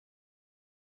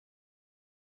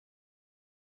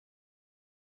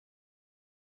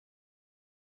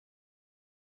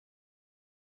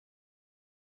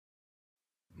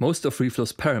Most of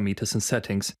RealFlow's parameters and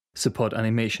settings support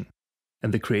animation,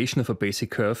 and the creation of a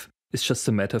basic curve is just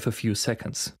a matter of a few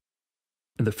seconds.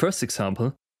 In the first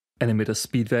example, animator's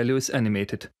speed value is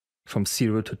animated from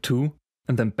 0 to 2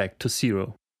 and then back to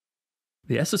 0.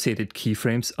 The associated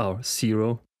keyframes are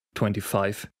 0,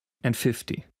 25, and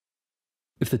 50.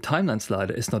 If the timeline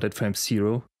slider is not at frame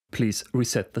 0, please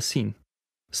reset the scene.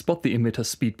 Spot the emitter's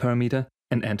speed parameter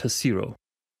and enter 0.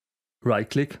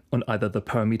 Right-click on either the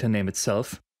parameter name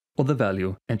itself or the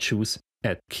value and choose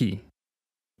Add Key.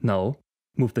 Now,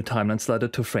 move the timeline slider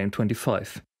to frame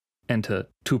 25, enter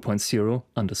 2.0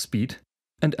 under speed,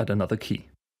 and add another key.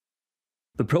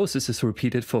 The process is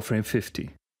repeated for frame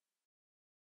 50.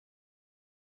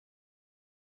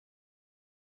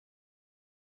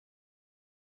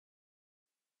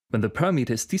 When the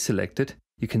parameter is deselected,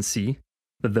 you can see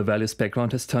that the value's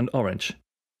background has turned orange,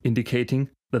 indicating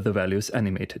that the value is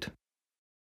animated.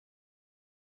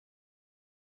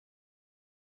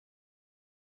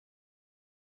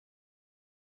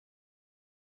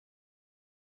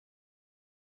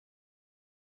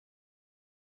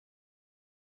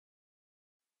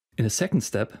 In a second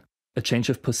step, a change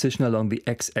of position along the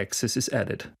x-axis is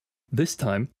added. This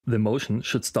time, the motion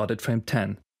should start at frame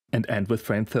 10 and end with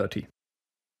frame 30.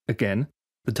 Again,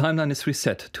 the timeline is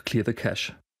reset to clear the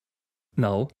cache.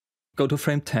 Now, go to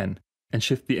frame 10 and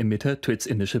shift the emitter to its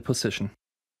initial position.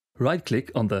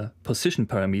 Right-click on the Position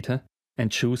parameter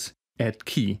and choose Add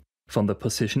Key from the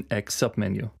Position X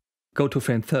submenu. Go to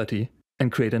frame 30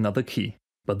 and create another key,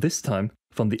 but this time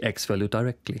from the X value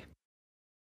directly.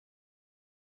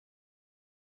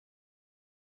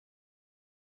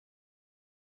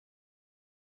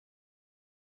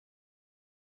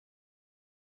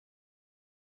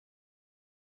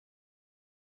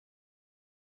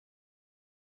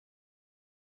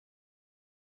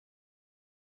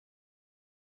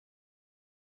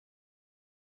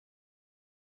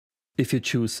 If you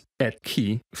choose Add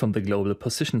Key from the Global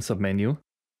Position submenu,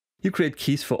 you create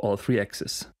keys for all three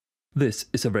axes. This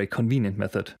is a very convenient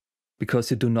method,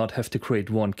 because you do not have to create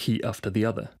one key after the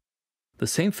other. The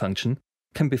same function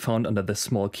can be found under the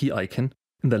small key icon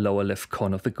in the lower left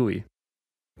corner of the GUI.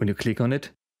 When you click on it,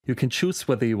 you can choose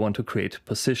whether you want to create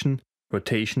position,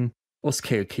 rotation, or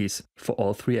scale keys for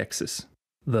all three axes.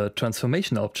 The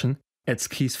transformation option adds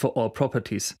keys for all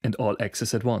properties and all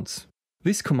axes at once.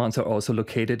 These commands are also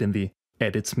located in the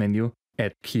Edits menu,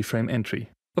 Add Keyframe Entry.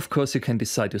 Of course, you can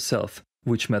decide yourself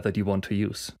which method you want to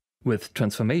use. With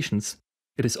transformations,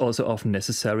 it is also often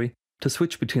necessary to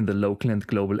switch between the local and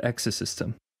global axis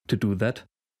system. To do that,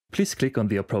 please click on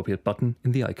the appropriate button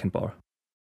in the icon bar.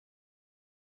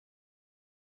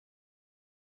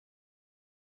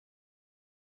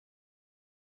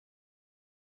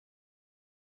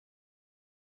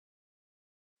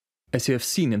 As you have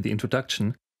seen in the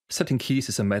introduction, setting keys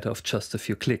is a matter of just a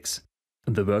few clicks,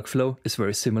 and the workflow is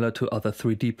very similar to other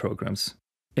 3D programs.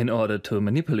 In order to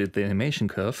manipulate the animation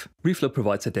curve, RealFlow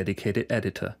provides a dedicated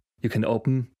editor. You can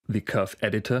open the Curve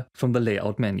Editor from the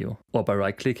Layout menu, or by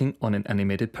right-clicking on an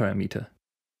animated parameter.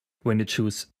 When you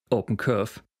choose Open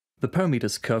Curve, the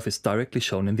parameter's curve is directly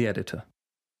shown in the editor.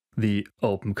 The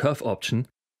Open Curve option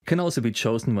can also be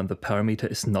chosen when the parameter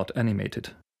is not animated.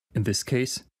 In this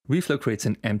case, RealFlow creates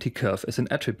an empty curve as an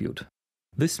attribute.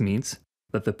 This means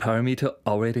that the parameter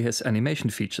already has animation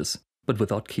features, but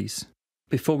without keys.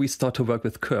 Before we start to work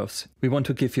with curves, we want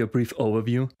to give you a brief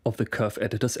overview of the curve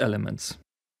editor's elements.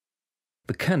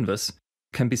 The canvas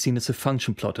can be seen as a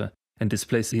function plotter and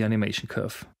displays the animation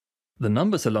curve. The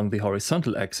numbers along the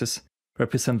horizontal axis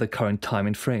represent the current time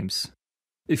in frames.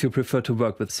 If you prefer to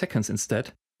work with seconds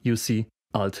instead, use the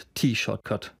Alt-T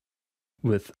shortcut.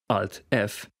 With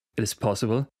Alt-F, it is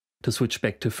possible to switch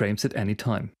back to frames at any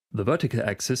time. The vertical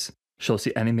axis shows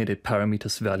the animated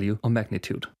parameter's value or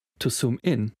magnitude. To zoom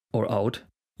in or out,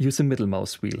 use the middle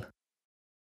mouse wheel.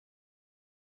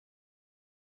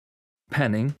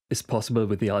 Panning is possible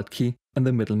with the Alt key and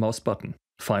the middle mouse button.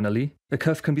 Finally, a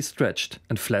curve can be stretched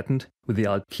and flattened with the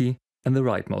Alt key and the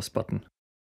right mouse button.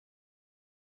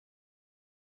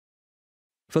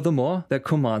 Furthermore, there are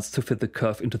commands to fit the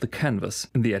curve into the canvas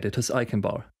in the editor's icon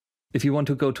bar. If you want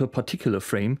to go to a particular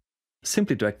frame,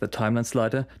 simply drag the timeline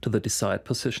slider to the desired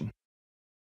position.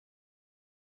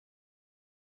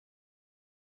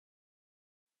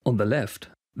 On the left,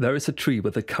 there is a tree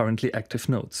with the currently active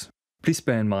nodes. Please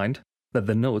bear in mind that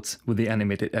the nodes with the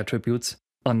animated attributes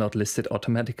are not listed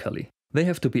automatically. They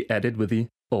have to be added with the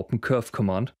Open Curve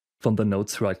command from the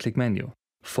Nodes right-click menu.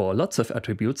 For lots of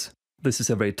attributes, this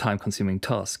is a very time-consuming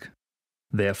task.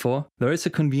 Therefore, there is a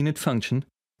convenient function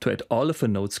to add all of the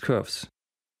node's curves.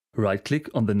 Right-click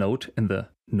on the node in the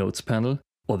Nodes panel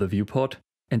or the viewport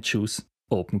and choose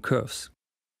open curves.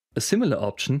 A similar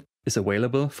option is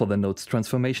available for the node's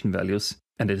transformation values,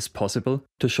 and it is possible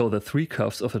to show the 3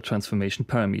 curves of a transformation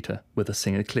parameter with a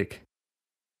single click.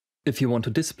 If you want to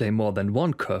display more than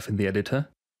one curve in the editor,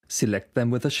 select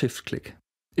them with a shift click.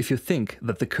 If you think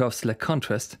that the curves lack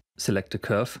contrast, select a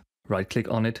curve, right-click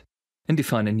on it, and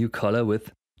define a new color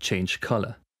with Change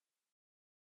Color.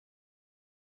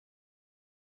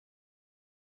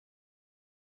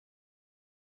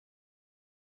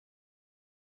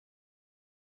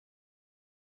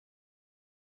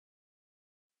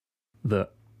 The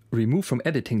Remove from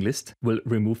Editing list will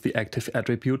remove the active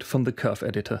attribute from the curve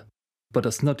editor, but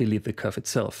does not delete the curve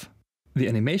itself. The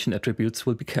animation attributes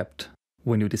will be kept.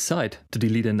 When you decide to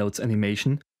delete a node's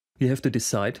animation, you have to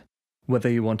decide whether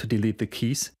you want to delete the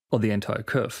keys or the entire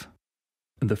curve.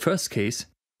 In the first case,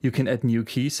 you can add new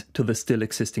keys to the still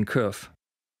existing curve.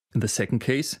 In the second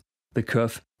case, the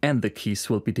curve and the keys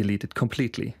will be deleted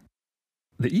completely.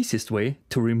 The easiest way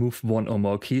to remove one or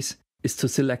more keys is to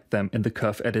select them in the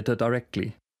curve editor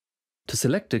directly. To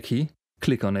select a key,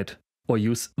 click on it, or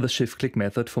use the shift-click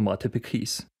method for multiple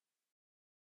keys.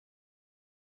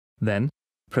 Then,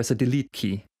 press a delete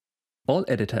key. All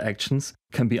editor actions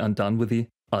can be undone with the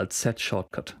Alt-Z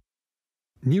shortcut.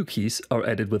 New keys are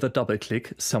added with a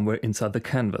double-click somewhere inside the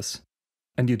canvas,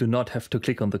 and you do not have to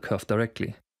click on the curve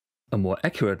directly. A more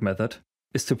accurate method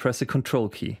is to press a Control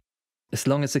key. As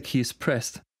long as a key is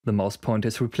pressed, the mouse pointer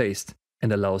is replaced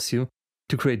and allows you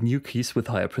to create new keys with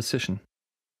higher precision.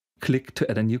 Click to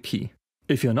add a new key.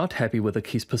 If you're not happy with a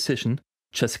key's position,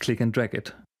 just click and drag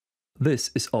it.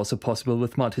 This is also possible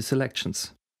with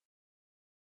multi-selections.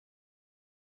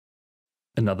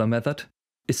 Another method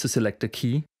is to select a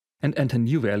key and enter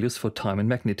new values for time and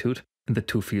magnitude in the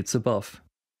 2 fields above.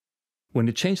 When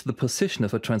you change the position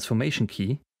of a transformation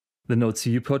key, the node's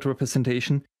viewport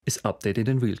representation is updated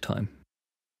in real time.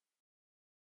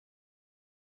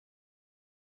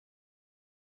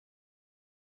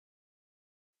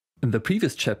 In the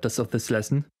previous chapters of this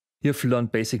lesson, you have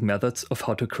learned basic methods of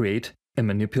how to create and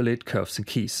manipulate curves and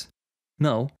keys.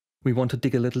 Now, we want to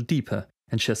dig a little deeper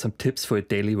and share some tips for your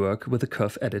daily work with the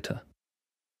curve editor.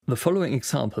 The following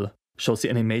example shows the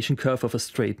animation curve of a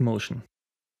straight motion.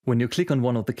 When you click on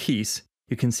one of the keys,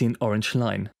 you can see an orange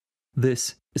line.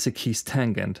 This is a key's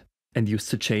tangent and used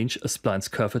to change a spline's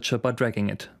curvature by dragging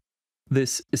it.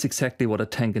 This is exactly what a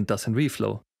tangent does in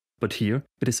RealFlow, but here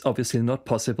it is obviously not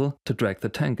possible to drag the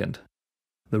tangent.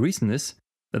 The reason is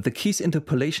that the key's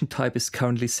interpolation type is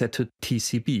currently set to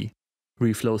TCB,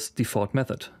 RealFlow's default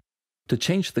method. To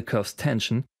change the curve's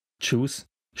tension, choose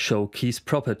Show Keys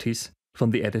Properties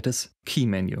from the editor's Key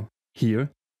menu. Here,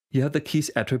 you have the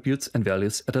key's attributes and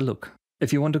values at a look.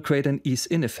 If you want to create an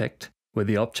ease-in effect, where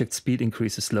the object speed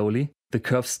increases slowly, the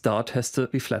curve's start has to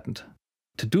be flattened.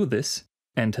 To do this,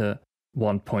 enter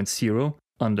 1.0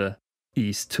 under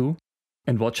ease to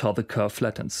and watch how the curve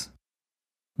flattens.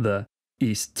 The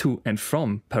ease to and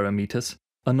from parameters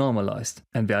are normalized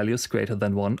and values greater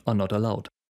than 1 are not allowed.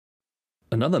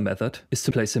 Another method is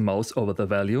to place a mouse over the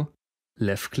value,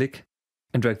 left-click,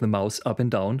 and drag the mouse up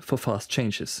and down for fast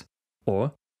changes,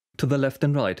 or to the left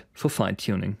and right for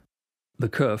fine-tuning. The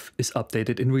curve is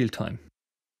updated in real time.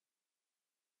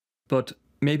 But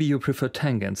maybe you prefer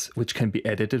tangents, which can be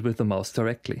edited with the mouse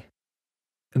directly.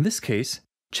 In this case,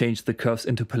 change the curve's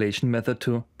interpolation method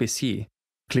to Bézier,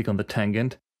 click on the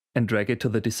tangent, and drag it to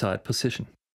the desired position.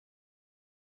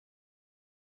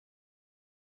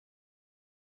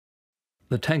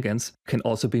 The tangents can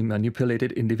also be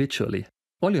manipulated individually.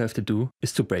 All you have to do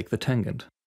is to break the tangent.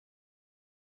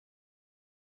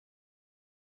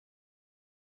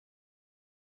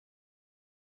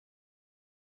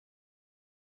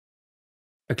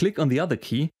 A click on the other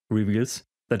key reveals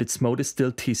that its mode is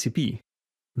still TCB.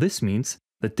 This means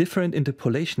that different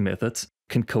interpolation methods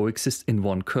can coexist in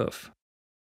one curve.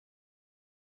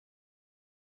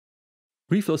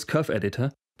 RealFlow's curve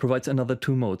editor provides another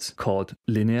 2 modes called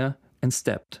linear and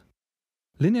stepped.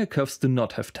 Linear curves do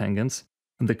not have tangents,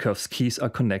 and the curve's keys are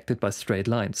connected by straight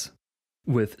lines.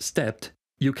 With stepped,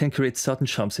 you can create sudden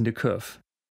jumps in the curve.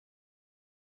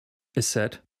 As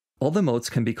said, all the modes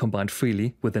can be combined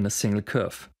freely within a single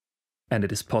curve, and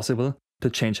it is possible to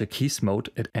change a key's mode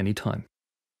at any time.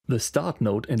 The start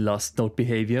node and last node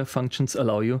behavior functions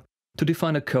allow you to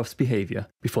define a curve's behavior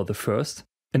before the first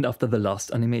and after the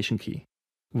last animation key.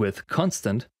 With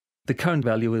constant, the current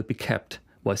value will be kept,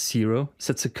 while 0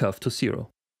 sets the curve to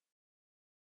 0.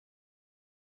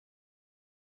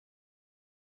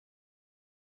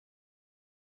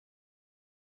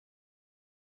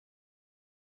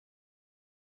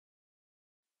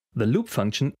 The loop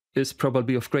function is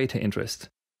probably of greater interest.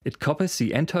 It copies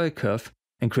the entire curve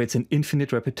and creates an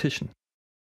infinite repetition.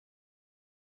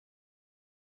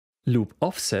 Loop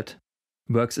offset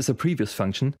works as a previous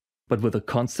function, but with a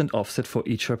constant offset for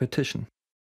each repetition.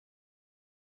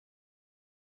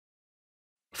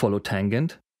 Follow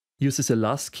tangent uses a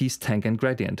last key's tangent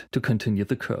gradient to continue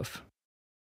the curve.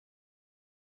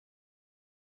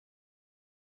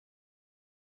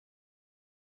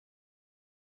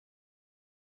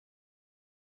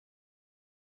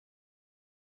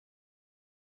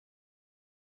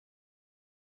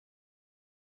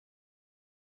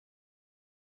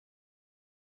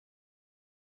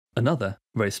 Another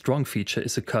very strong feature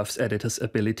is a curves editor's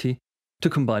ability to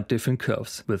combine different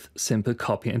curves with simple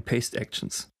copy and paste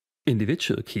actions.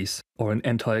 Individual keys or an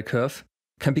entire curve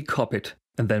can be copied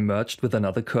and then merged with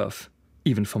another curve,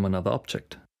 even from another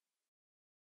object.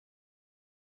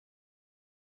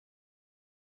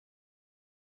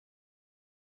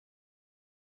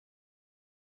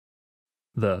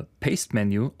 The Paste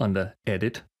menu under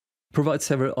Edit provides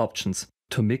several options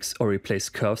to mix or replace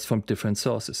curves from different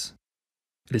sources.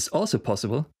 It is also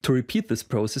possible to repeat this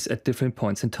process at different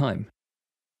points in time.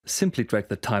 Simply drag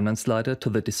the timeline slider to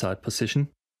the desired position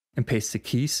and paste the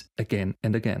keys again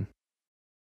and again.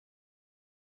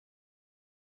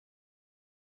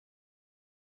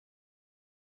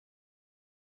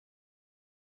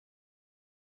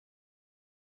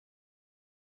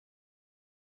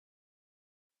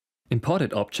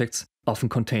 Imported objects often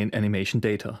contain animation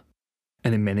data,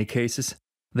 and in many cases,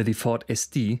 the default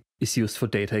SD is used for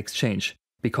data exchange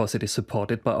because it is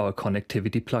supported by our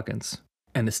connectivity plugins.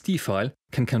 An SD file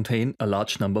can contain a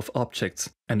large number of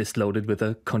objects and is loaded with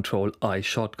a Ctrl-I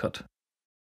shortcut.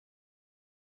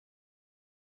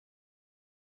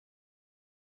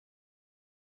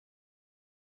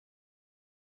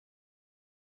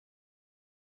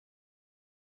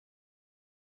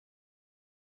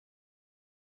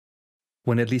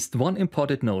 When at least one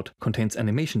imported node contains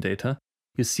animation data,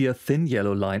 you see a thin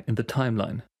yellow line in the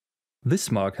timeline.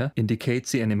 This marker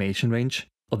indicates the animation range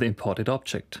of the imported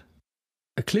object.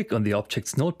 A click on the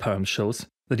object's node param shows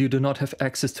that you do not have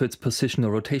access to its position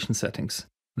or rotation settings.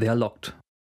 They are locked.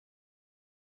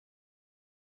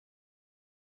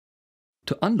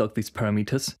 To unlock these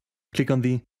parameters, click on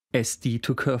the SD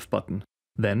to Curve button.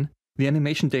 Then, the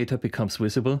animation data becomes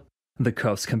visible and the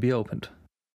curves can be opened.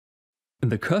 In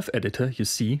the curve editor, you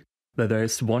see that there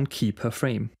is one key per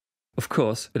frame. Of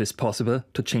course, it is possible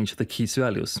to change the key's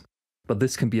values, but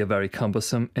this can be a very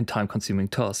cumbersome and time-consuming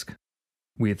task.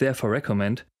 We therefore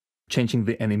recommend changing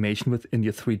the animation within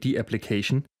your 3D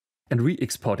application and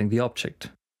re-exporting the object.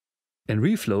 In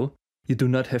RealFlow, you do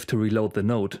not have to reload the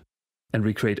node and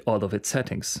recreate all of its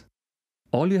settings.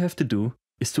 All you have to do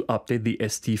is to update the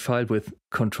SD file with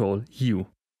Ctrl-U.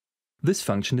 This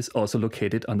function is also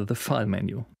located under the File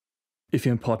menu. If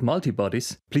you import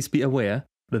multibodies, please be aware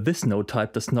that this node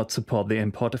type does not support the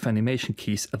import of animation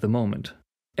keys at the moment.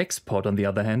 Export, on the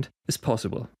other hand, is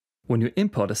possible. When you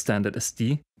import a standard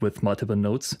SD with multiple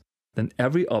nodes, then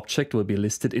every object will be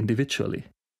listed individually.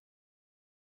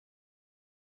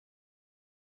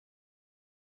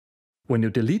 When you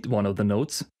delete one of the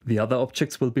nodes, the other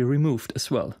objects will be removed as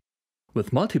well.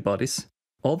 With multibodies,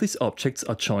 all these objects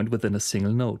are joined within a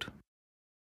single node.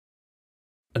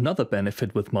 Another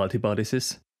benefit with multibodies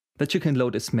is that you can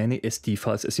load as many SD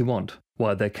files as you want,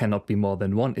 while there cannot be more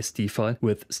than one SD file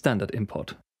with standard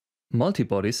import.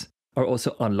 Multibodies are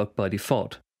also unlocked by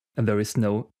default, and there is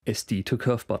no SD to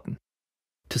Curve button.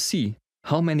 To see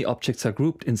how many objects are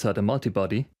grouped inside a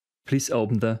multibody, please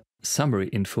open the Summary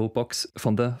info box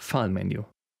from the File menu.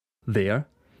 There,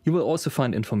 you will also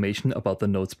find information about the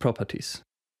node's properties.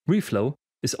 RealFlow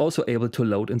is also able to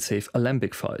load and save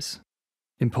Alembic files.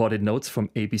 Imported nodes from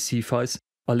ABC files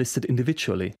are listed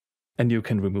individually, and you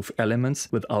can remove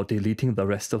elements without deleting the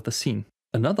rest of the scene.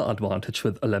 Another advantage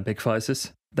with Alembic files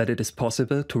is that it is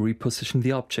possible to reposition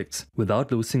the objects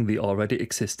without losing the already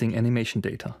existing animation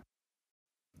data.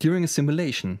 During a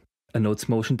simulation, a node's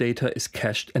motion data is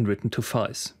cached and written to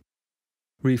files.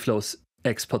 RealFlow's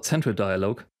Export Central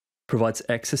dialog provides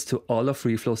access to all of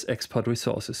RealFlow's export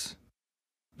resources.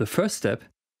 The first step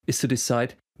is to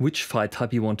decide which file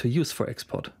type you want to use for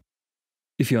export.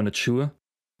 If you're not sure,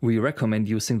 we recommend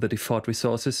using the default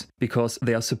resources because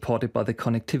they are supported by the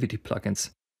connectivity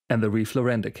plugins and the RealFlow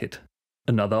render kit.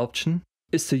 Another option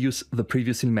is to use the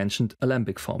previously mentioned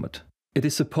Alembic format. It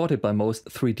is supported by most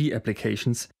 3D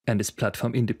applications and is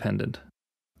platform independent.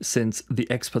 Since the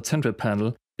Export Central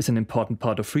panel is an important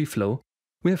part of RealFlow,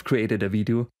 we have created a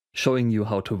video showing you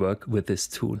how to work with this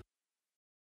tool.